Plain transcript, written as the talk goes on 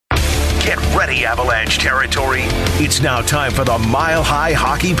Get ready, Avalanche territory. It's now time for the Mile High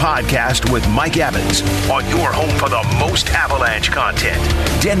Hockey Podcast with Mike Evans on your home for the most Avalanche content.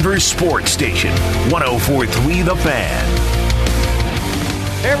 Denver's sports station, 104.3 The Fan.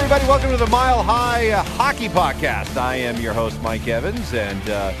 Hey, everybody, welcome to the Mile High Hockey Podcast. I am your host, Mike Evans, and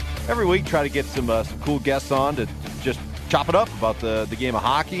every week try to get some cool guests on to just chop it up about the game of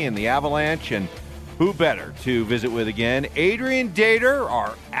hockey and the Avalanche, and who better to visit with again? Adrian Dater,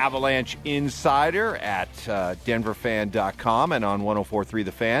 our Avalanche insider at denverfan.com and on 104.3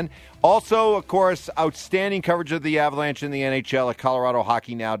 The Fan. Also, of course, outstanding coverage of the Avalanche in the NHL at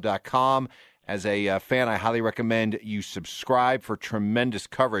coloradohockeynow.com. As a fan, I highly recommend you subscribe for tremendous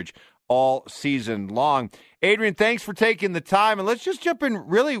coverage all season long. Adrian, thanks for taking the time. And let's just jump in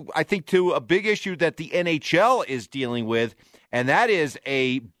really, I think, to a big issue that the NHL is dealing with, and that is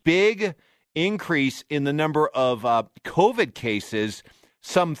a big increase in the number of COVID cases.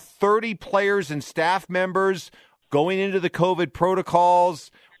 Some 30 players and staff members going into the COVID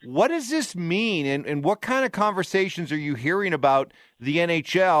protocols. What does this mean, and what kind of conversations are you hearing about the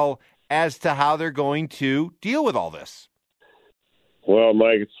NHL as to how they're going to deal with all this? Well,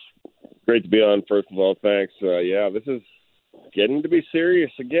 Mike, it's great to be on, first of all. Thanks. This is getting to be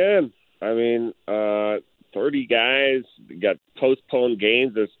serious again. I mean, 30 guys got postponed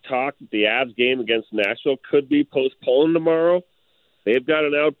games. There's talk that the Avs game against Nashville could be postponed tomorrow. They've got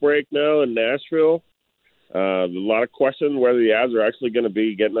an outbreak now in Nashville. A lot of questions whether the Avs are actually going to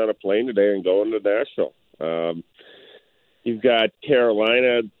be getting on a plane today and going to Nashville. You've got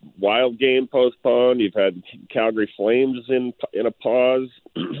Carolina Wild game postponed. You've had Calgary Flames in a pause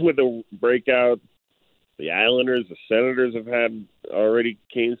with a breakout. The Islanders, the Senators have had already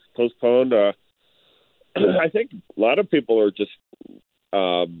games postponed. I think a lot of people are just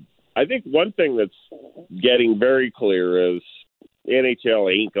I think one thing that's getting very clear is the NHL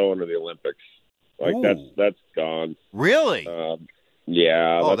ain't going to the Olympics. Like, that's gone. Really?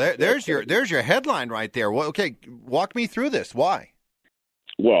 Yeah. Oh, there's your headline right there. Well, okay, walk me through this. Why?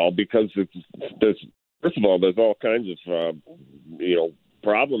 Well, because there's first of all, there's all kinds of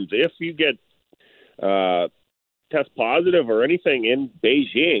problems. If you get test positive or anything in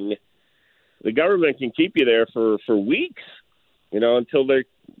Beijing, the government can keep you there for weeks, until they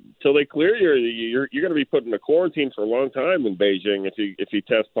clear you. You're going to be put in a quarantine for a long time in Beijing if you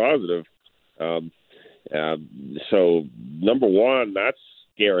test positive. So number one, that's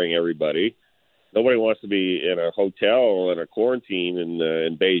scaring everybody. Nobody wants to be in a hotel in a quarantine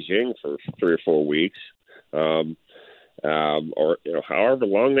in Beijing for 3 or 4 weeks, or however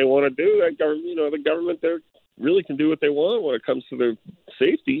long they want to do that. The government there really can do what they want when it comes to their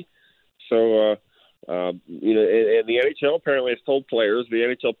safety. So, and the NHL apparently has told players. The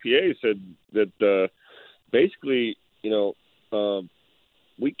NHLPA said that basically,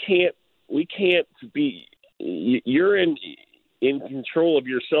 we can't be. You're in control of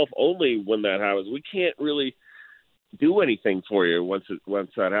yourself only when that happens. We can't really do anything for you once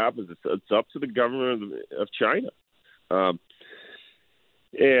that happens. It's up to the government of China,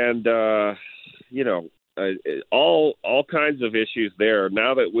 all kinds of issues there.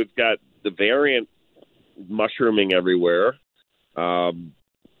 Now that we've got the variant mushrooming everywhere, do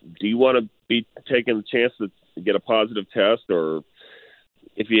you want to be taking the chance to get a positive test, or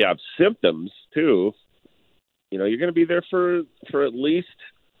if you have symptoms too? You're going to be there for at least,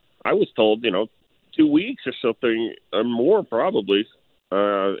 I was told, 2 weeks or something, or more probably,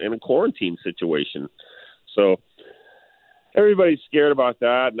 in a quarantine situation. So everybody's scared about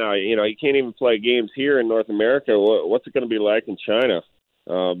that. Now, you can't even play games here in North America. What's it going to be like in China?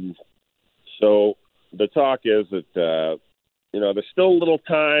 So the talk is that, there's still a little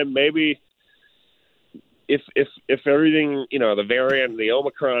time. Maybe if everything, the variant, the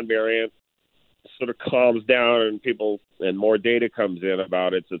Omicron variant, sort of calms down and more data comes in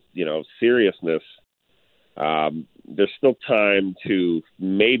about its seriousness, there's still time to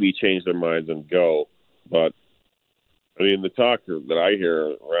maybe change their minds and go. But I mean, the talk that I hear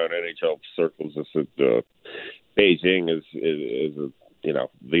around NHL circles is that Beijing is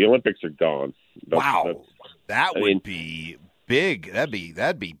the Olympics are gone. That would be big. That'd be.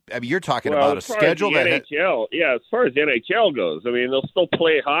 I mean, you're talking about a schedule that NHL. Yeah, as far as the NHL goes, I mean, they'll still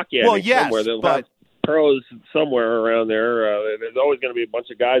play hockey. Somewhere. They'll have pros somewhere around there. There's always going to be a bunch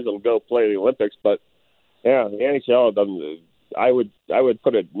of guys that'll go play the Olympics. But yeah, the NHL doesn't. I would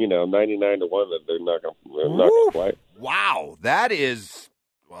put it 99 to 1 that they're not going to play. Wow, that is.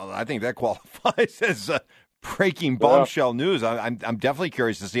 Well, I think that qualifies as breaking bombshell news. I'm definitely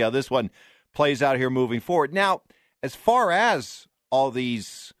curious to see how this one plays out here moving forward. Now, as far as all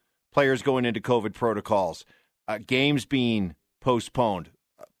these players going into COVID protocols, games being postponed,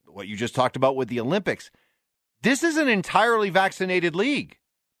 what you just talked about with the Olympics. This is an entirely vaccinated league.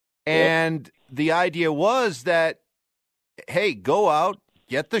 And the idea was that, hey, go out,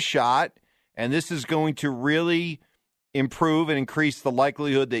 get the shot, and this is going to really improve and increase the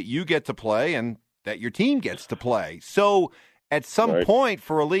likelihood that you get to play and that your team gets to play. So at some point,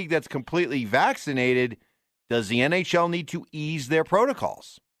 for a league that's completely vaccinated, does the NHL need to ease their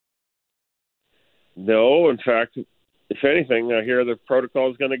protocols? No, in fact, if anything, I hear the protocol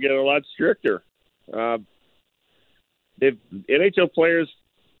is going to get a lot stricter. NHL players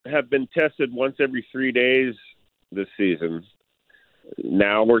have been tested once every 3 days this season.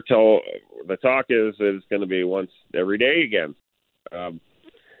 Now we're told the talk is that it's going to be once every day again,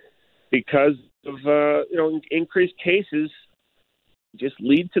 because of increased cases just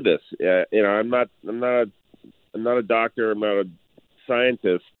lead to this. I'm not a doctor, I'm not a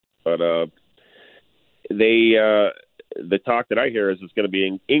scientist, but the talk that I hear is it's going to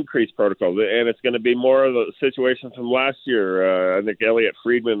be increased protocols, and it's going to be more of the situation from last year. I think Elliot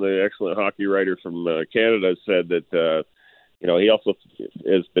Friedman, the excellent hockey writer from Canada, said that he also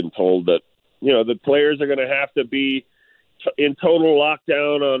has been told that the players are going to have to be in total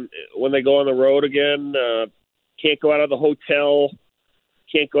lockdown on when they go on the road again. Can't go out of the hotel,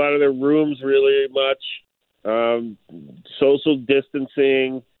 can't go out of their rooms really much. Social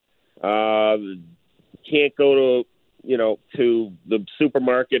distancing. Can't go to the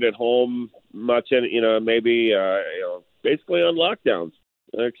supermarket at home much, and maybe basically on lockdowns,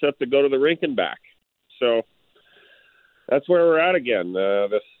 except to go to the rink and back. So that's where we're at again.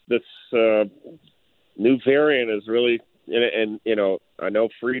 This new variant is really, and I know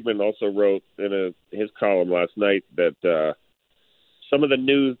Friedman also wrote in his column last night that some of the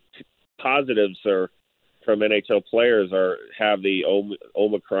new positives from NHL players have the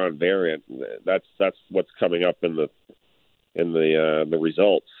Omicron variant. That's what's coming up in the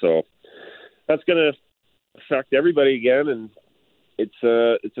results. So that's going to affect everybody again, and it's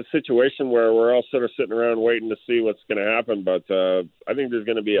a situation where we're all sort of sitting around waiting to see what's going to happen. But I think there's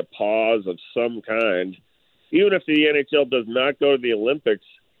going to be a pause of some kind, even if the NHL does not go to the Olympics.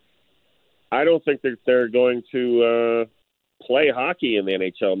 I don't think that they're going to play hockey in the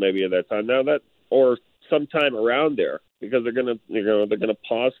NHL maybe at that time. Now or sometime around there, because they're gonna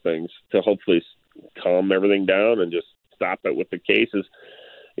pause things to hopefully calm everything down and just stop it with the cases.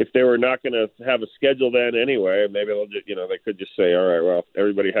 If they were not going to have a schedule then anyway, maybe they'll just, they could just say, all right, well,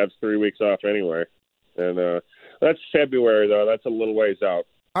 everybody has 3 weeks off anyway. And that's February though. That's a little ways out.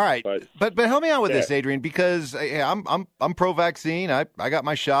 All right, but help me out with this, Adrian, because I'm pro-vaccine. I got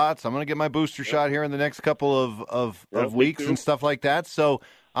my shots. I'm going to get my booster shot here in the next couple of weeks and stuff like that. So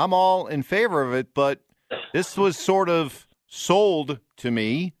I'm all in favor of it. But this was sort of sold to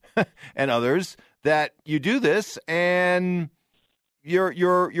me and others that you do this and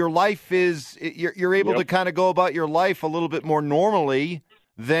your life is you're able to kind of go about your life a little bit more normally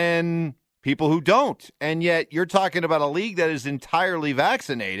than people who don't. And yet you're talking about a league that is entirely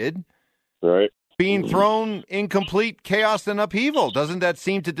vaccinated, right? Being thrown in complete chaos and upheaval. Doesn't that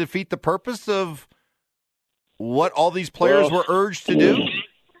seem to defeat the purpose of what all these players were urged to do?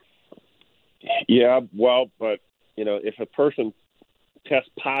 Yeah, well, but, if a person tests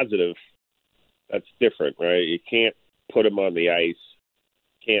positive, that's different, right? You can't put him on the ice,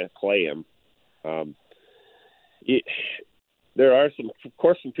 can't play him. There are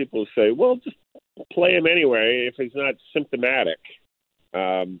some people who say, well, just play him anyway if he's not symptomatic.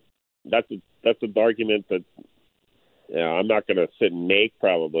 That's an argument that I'm not going to sit and make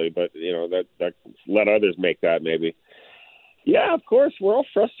probably, but that let others make that maybe. Yeah, of course, we're all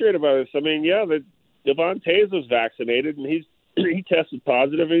frustrated about this. I mean, Devon Toews was vaccinated and he tested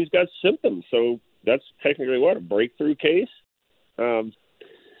positive and he's got symptoms, so that's technically a breakthrough case.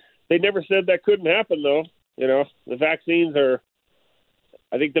 They never said that couldn't happen though. The vaccines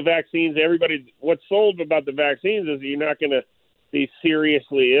what's sold about the vaccines is you're not going to be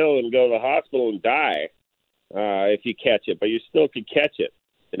seriously ill and go to the hospital and die if you catch it, but you still could catch it,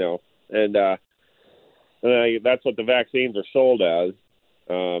 and that's what the vaccines are sold as.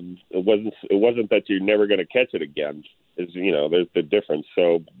 It wasn't that you're never going to catch it again. There's the difference.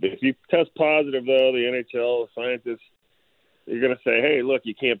 So if you test positive, though, the NHL scientists, you're going to say, hey, look,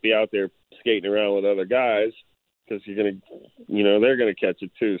 you can't be out there skating around with other guys because you're going to, they're going to catch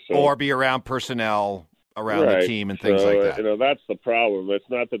it too. So, or be around personnel around the team and things like that. That's the problem. It's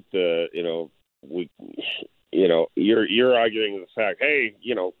not that you're arguing the fact, hey,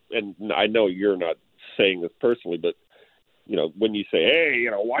 and I know you're not saying this personally, but when you say, hey,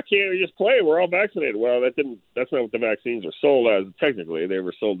 why can't we just play? We're all vaccinated. Well, that's not what the vaccines are sold as. Technically, they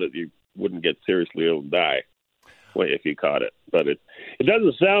were sold that you wouldn't get seriously ill and die. way if he caught it. But it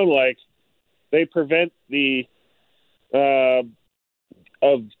doesn't sound like they prevent the of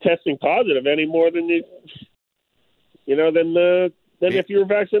testing positive any more than than if you were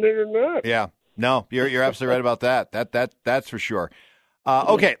vaccinated or not. Yeah. No, you're absolutely right about that. That's for sure.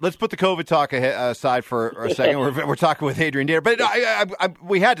 Okay, let's put the COVID talk aside for a second. We're talking with Adrian Dater, but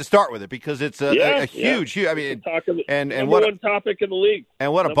we had to start with it because it's a huge. I mean, and what one topic in the league,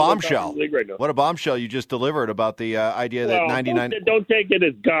 and what a bombshell! Right now. What a bombshell you just delivered about the idea that 99. Don't take it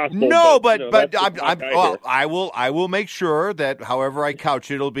as gospel. No, but I will make sure that however I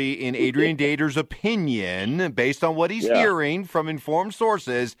couch it, it'll be in Adrian Dater's opinion, based on what he's hearing from informed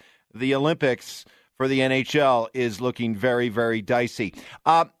sources. The Olympics for the NHL is looking very, very dicey.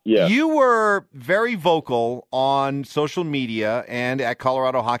 You were very vocal on social media and at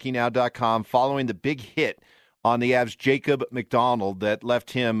ColoradoHockeyNow.com following the big hit on the Avs' Jacob McDonald that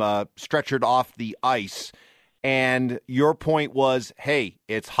left him stretchered off the ice. And your point was, hey,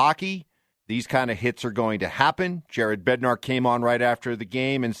 it's hockey. These kind of hits are going to happen. Jared Bednar came on right after the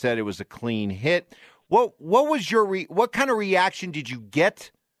game and said it was a clean hit. What was your what kind of reaction did you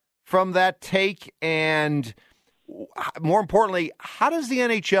get from that take, and more importantly, how does the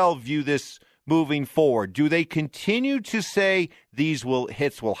NHL view this moving forward? Do they continue to say these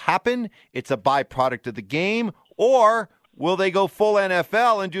hits will happen, it's a byproduct of the game, or will they go full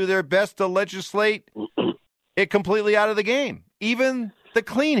NFL and do their best to legislate it completely out of the game, even the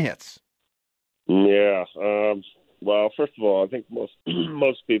clean hits? Yeah. Well, first of all, I think most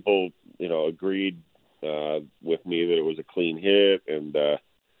people, agreed with me that it was a clean hit, and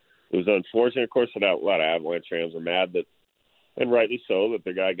it was unfortunate. Of course, a lot of Avalanche fans were mad that, and rightly so, that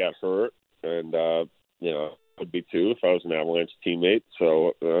the guy got hurt. And, I would be too if I was an Avalanche teammate.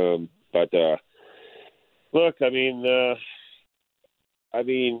 So, look, I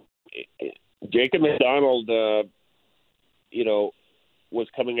mean, Jacob McDonald, was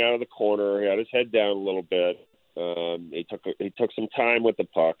coming out of the corner. He had his head down a little bit. He took some time with the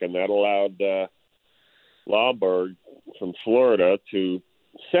puck, and that allowed Lomberg from Florida to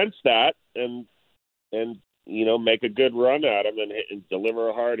sense that and make a good run at him and deliver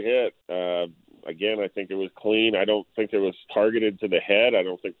a hard hit. Again, I think it was clean. I don't think it was targeted to the head. I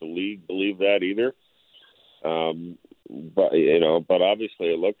don't think the league believed that either. But obviously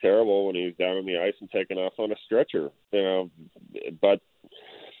it looked terrible when he was down on the ice and taken off on a stretcher. But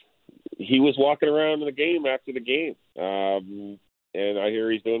he was walking around in the game after the game. And I hear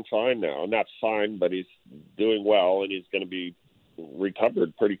he's doing fine now. Not fine, but he's doing well, and he's going to be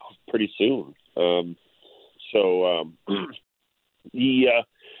recovered pretty soon. Some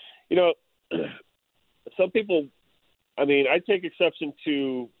people, I take exception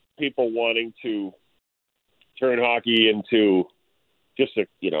to people wanting to turn hockey into just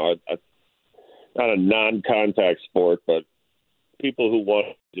not a non-contact sport, but people who want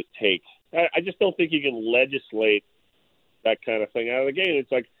to just take. I just don't think you can legislate that kind of thing out of the game.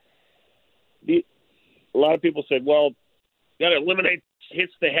 It's like a lot of people said, well, got to eliminate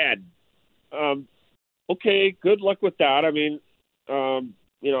hits the head. Okay, good luck with that.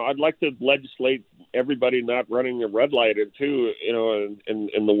 I'd like to legislate everybody not running a red light into,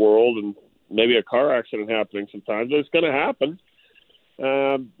 in the world, and maybe a car accident happening sometimes. But it's going to happen.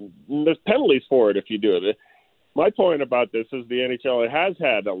 There's penalties for it if you do it. My point about this is the NHL has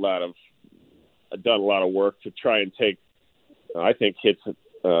had done a lot of work to try and take, I think, hits to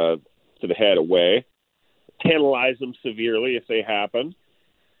the head away, penalize them severely if they happen.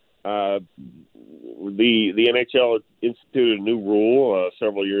 The NHL instituted a new rule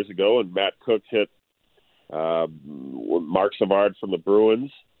several years ago, and Matt Cook hit Mark Savard from the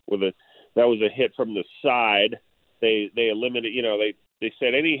Bruins that was a hit from the side. They eliminated, they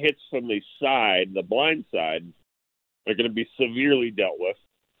said any hits from the side, the blind side, are going to be severely dealt with.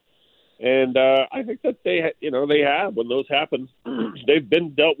 And I think that they have, when those happen, they've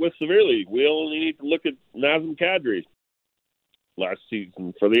been dealt with severely. We only need to look at Nazem Kadri last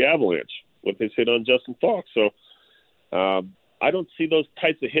season for the Avalanche, what they hit on Justin Falk. So I don't see those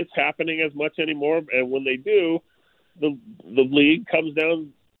types of hits happening as much anymore. And when they do, the league comes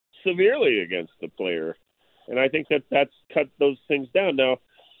down severely against the player. And I think that's cut those things down now.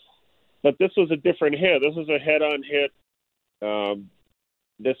 But this was a different hit. This was a head-on hit.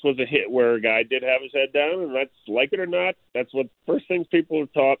 This was a hit where a guy did have his head down, and that's, like it or not, that's what first things people are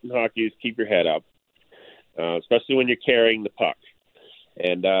taught in hockey is keep your head up, especially when you're carrying the puck.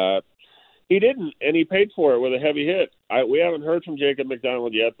 And he didn't, and he paid for it with a heavy hit. We haven't heard from Jacob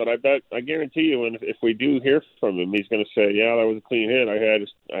McDonald yet, but I guarantee you, and if we do hear from him, he's going to say, "Yeah, that was a clean hit. I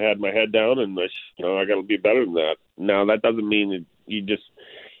had my head down, and I got to be better than that." Now, that doesn't mean that you just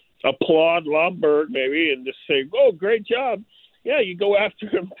applaud Lomberg maybe and just say, "Oh, great job." Yeah, you go after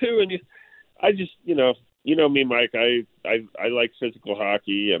him too, and I just, you know me, Mike. I like physical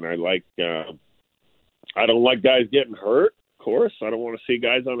hockey, and I don't like guys getting hurt. Of course, I don't want to see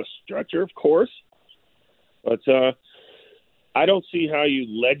guys on a stretcher. Of course, but I don't see how you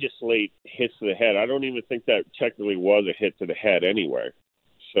legislate hits to the head. I don't even think that technically was a hit to the head anyway.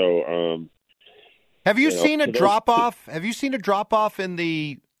 So, have you seen a drop off? Have you seen a drop off in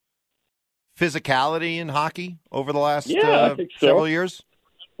the physicality in hockey over the last several years?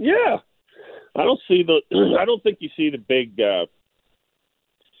 Yeah, I don't think you see the big.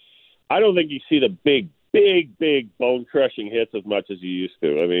 I don't think you see the big bone crushing hits as much as you used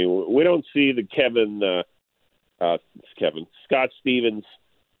to. I mean, we don't see the Scott Stevens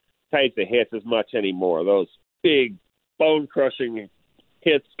types of hits as much anymore. Those big bone crushing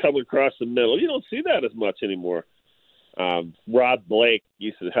hits coming across the middle. You don't see that as much anymore. Rod Blake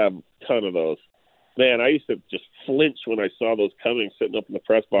used to have a ton of those. Man, I used to just flinch when I saw those coming, sitting up in the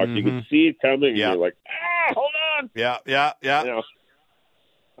press box. Mm-hmm. You could see it coming, and you're like, hold on. Yeah. You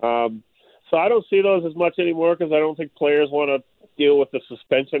know? So I don't see those as much anymore because I don't think players want to deal with the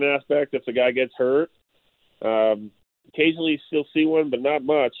suspension aspect if the guy gets hurt. Occasionally you still see one, but not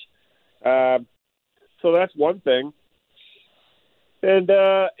much. So that's one thing. And,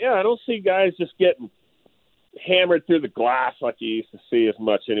 I don't see guys just getting hammered through the glass like you used to see as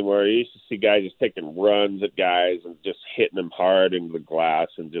much anymore. You used to see guys just taking runs at guys and just hitting them hard into the glass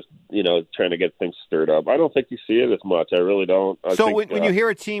and just, trying to get things stirred up. I don't think you see it as much. I really don't. When you hear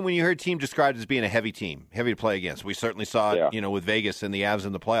a team described as being a heavy team, heavy to play against, we certainly saw it, with Vegas and the Avs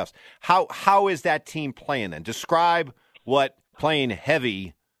in the playoffs. How is that team playing then? Describe what playing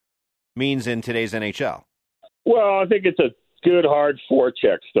heavy means in today's NHL. Well, I think it's a good hard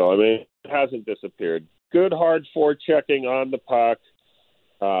forecheck still. I mean, it hasn't disappeared. Good hard forechecking on the puck,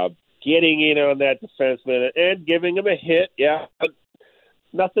 getting in on that defenseman and giving him a hit. Yeah, but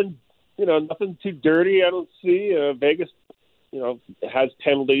nothing too dirty. I don't see. Vegas, has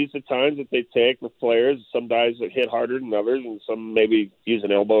penalties at times that they take with players. Some guys that hit harder than others, and some maybe use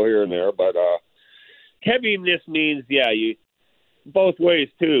an elbow here and there. But heaviness means, you both ways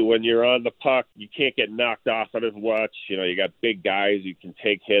too. When you're on the puck, you can't get knocked off it as much. You got big guys you can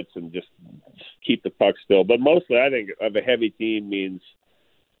take hits and just keep the puck still. But mostly, I think of a heavy team means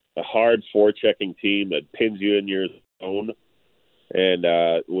a hard forechecking team that pins you in your zone,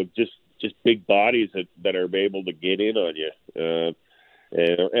 and with just big bodies that are able to get in on you.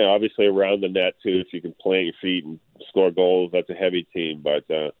 And obviously around the net too. If you can plant your feet and score goals, that's a heavy team. But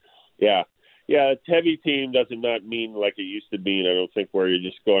a heavy team does not mean like it used to be, I don't think, where you're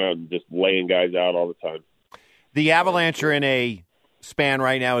just going out and just laying guys out all the time. The Avalanche are in a span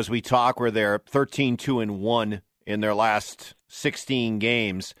right now as we talk where they're 13-2-1 in their last 16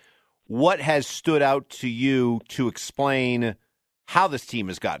 games. What has stood out to you to explain how this team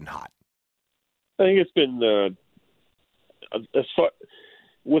has gotten hot? I think it's been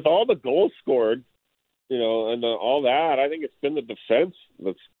with all the goals scored, and all that, I think it's been the defense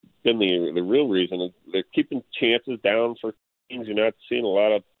that's been the real reason. They're keeping chances down for teams. You're not seeing a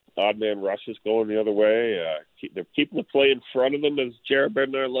lot of odd man rushes going the other way. They're keeping the play in front of them, as Jared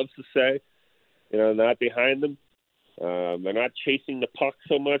Bednar loves to say, not behind them. They're not chasing the puck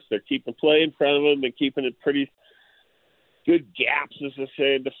so much. They're keeping play in front of them and keeping it pretty good gaps, as they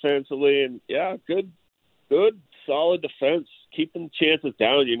say, defensively. And, good, solid defense, keeping chances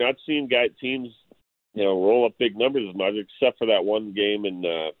down. You're not seeing teams roll up big numbers as much, except for that one game in,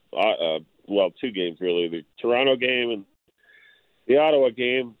 two games really, the Toronto game and the Ottawa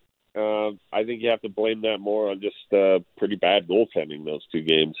game. I think you have to blame that more on just pretty bad goaltending those two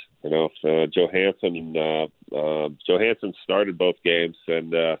games. Johansson started both games,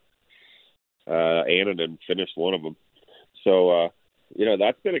 and Annunen finished one of them. So,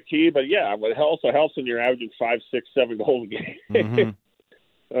 that's been a key. But, it also helps when you're averaging 5, 6, 7 goals a game.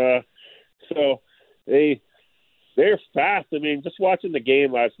 Mm-hmm. So they're fast. I mean, just watching the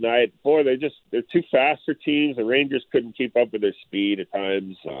game last night, boy, they're too fast for teams. The Rangers couldn't keep up with their speed at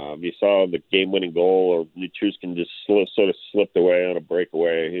times. You saw the game-winning goal, or Nichushkin just sort of slipped away on a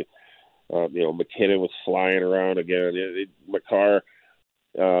breakaway. McKinnon was flying around again. Makar,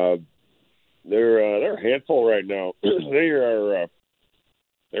 they're a handful right now. They're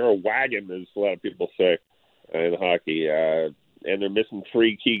a wagon, as a lot of people say in hockey. And they're missing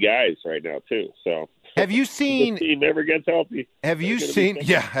 3 key guys right now too. So have you seen? The team never gets healthy. Have you seen?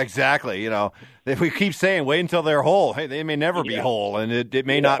 Yeah, exactly. If we keep saying wait until they're whole, hey, they may never be whole, and it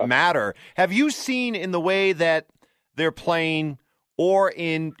may not matter. Have you seen in the way that they're playing, or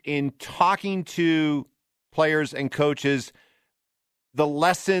in talking to players and coaches, the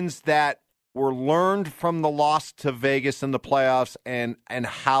lessons that were learned from the loss to Vegas in the playoffs and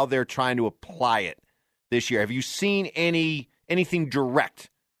how they're trying to apply it this year? Have you seen anything direct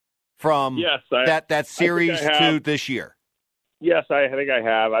from that series to this year? Yes, I think I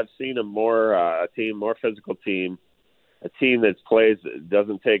have. I've seen a more physical team, a team that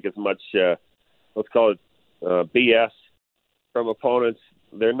doesn't take as much, let's call it BS from opponents.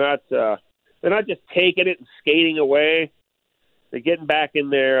 They're not just taking it and skating away. They're getting back in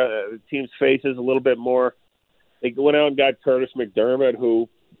the team's faces a little bit more. They went out and got Curtis McDermott, who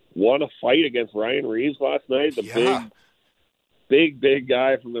won a fight against Ryan Reeves last night. The big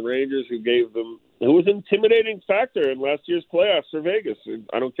guy from the Rangers who was an intimidating factor in last year's playoffs for Vegas.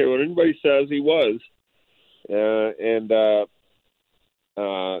 I don't care what anybody says, he was.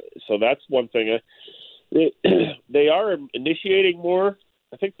 So that's one thing. They are initiating more.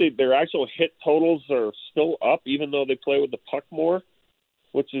 I think their actual hit totals are still up, even though they play with the puck more,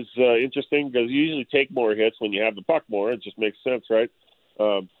 which is interesting because you usually take more hits when you have the puck more. It just makes sense, right?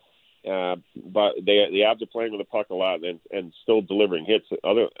 But the Avs are playing with the puck a lot and still delivering hits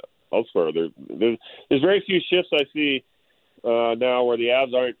elsewhere. There's very few shifts I see now where the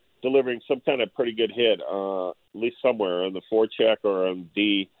Avs aren't delivering some kind of pretty good hit, at least somewhere on the forecheck or on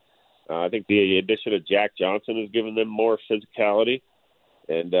D. I think the addition of Jack Johnson has given them more physicality.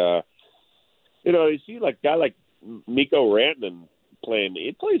 And, you see a guy like Mikko Rantanen playing.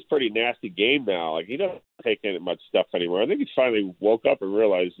 He plays pretty nasty game now. He doesn't take any much stuff anymore. I think he finally woke up and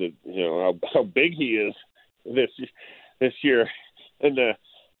realized that, how big he is this year. And,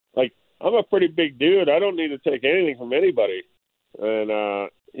 I'm a pretty big dude. I don't need to take anything from anybody. And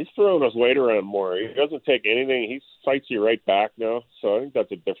he's throwing his weight around more. He doesn't take anything. He fights you right back now. So I think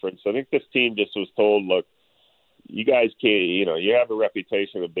that's a difference. I think this team just was told, look, you guys can't, you have a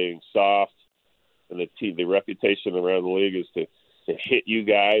reputation of being soft, and the reputation around the league is to hit you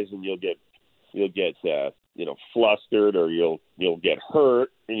guys, and you'll get flustered, or you'll get hurt,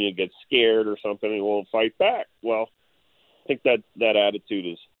 and you'll get scared or something, and you won't fight back. Well, I think that attitude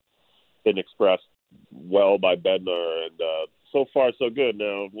has been expressed well by Bednar, and so far so good.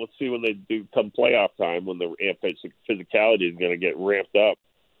 Now let's see when they do come playoff time, when the physicality is going to get ramped up.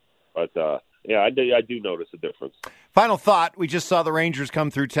 But I do notice a difference. Final thought, we just saw the Rangers come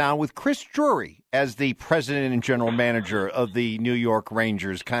through town with Chris Drury as the president and general manager of the New York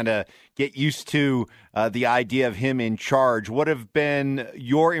Rangers. Kind of get used to the idea of him in charge. What have been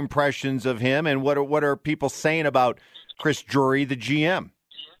your impressions of him, and what are people saying about Chris Drury, the GM?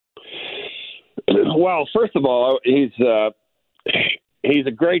 Well, first of all, he's a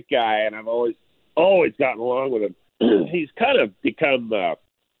great guy, and I've always gotten along with him. He's kind of become the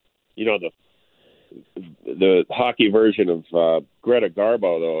hockey version of Greta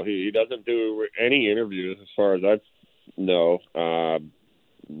Garbo, though. He doesn't do any interviews as far as I know.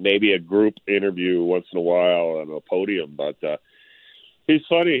 Maybe a group interview once in a while on a podium, but he's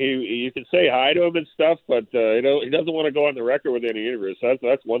funny. You can say hi to him and stuff, but he doesn't want to go on the record with any interviews. So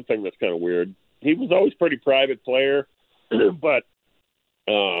that's one thing that's kind of weird. He was always a pretty private player, but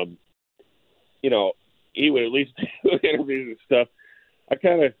he would at least do interviews and stuff. I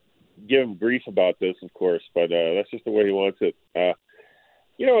kind of give him grief about this, of course, but that's just the way he wants it.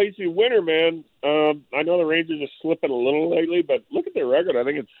 He's a winner, man. I know the Rangers are slipping a little lately, but look at their record. I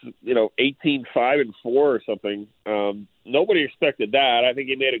think it's 18-5-4 or something. Nobody expected that. I think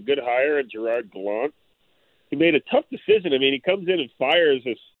he made a good hire in Gerard Gallant. He made a tough decision. I mean, he comes in and fires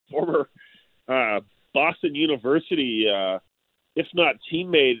his former Boston University, if not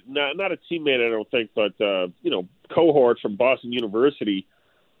teammate, not a teammate, I don't think, but cohort from Boston University,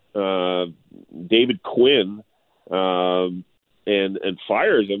 David Quinn, and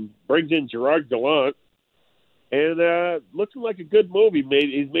fires him, brings in Gerard Gallant, and looks like a good move. He's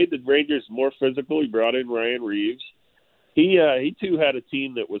made the Rangers more physical. He brought in Ryan Reeves. He too had a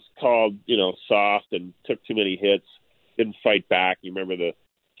team that was called, soft and took too many hits, didn't fight back. You remember the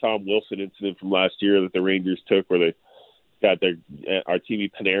Tom Wilson incident from last year that the Rangers took, where they got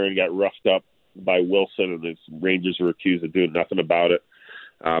Artemi Panarin got roughed up by Wilson, and the Rangers were accused of doing nothing about it.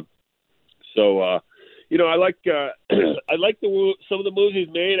 I like some of the moves he's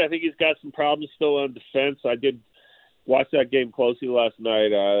made. I think he's got some problems still on defense. I did watch that game closely last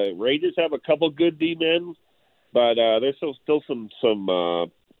night. Rangers have a couple good D-men, but there's still some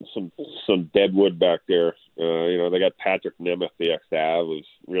deadwood back there. They got Patrick Nemeth, the ex-Av, who's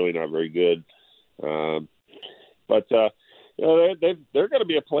really not very good. But they're going to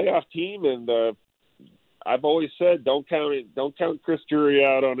be a playoff team, and I've always said don't count Chris Drury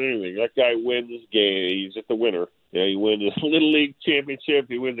out on anything. That guy wins games. He's just a winner. He wins a Little League championship.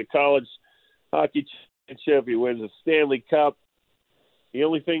 He wins a college hockey championship. He wins a Stanley Cup. The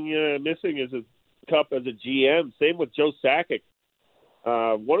only thing missing is his cup as a GM. Same with Joe Sakic.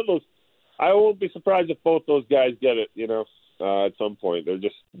 One of those, I won't be surprised if both those guys get it, at some point. They're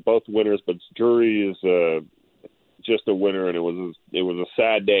just both winners, but Drury is just a winner, and it was a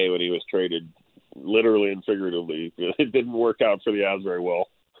sad day when he was traded, literally and figuratively. It didn't work out for the Avs very well.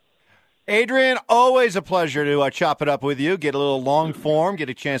 Adrian, always a pleasure to chop it up with you, get a little long form, get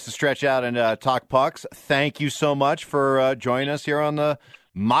a chance to stretch out and talk pucks. Thank you so much for joining us here on the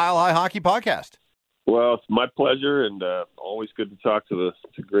Mile High Hockey Podcast. Well, it's my pleasure, and always good to talk to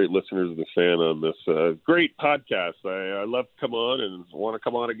great listeners of the fan on this great podcast. I love to come on and want to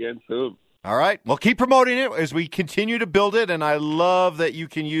come on again soon. All right. Well, keep promoting it as we continue to build it, and I love that you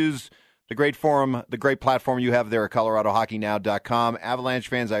can use the great forum, the great platform you have there at ColoradoHockeyNow.com. Avalanche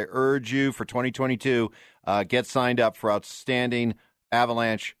fans, I urge you for 2022, get signed up for outstanding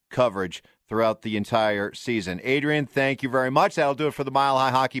Avalanche coverage throughout the entire season. Adrian, thank you very much. That'll do it for the Mile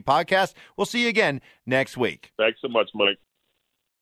High Hockey Podcast. We'll see you again next week. Thanks so much, Mike.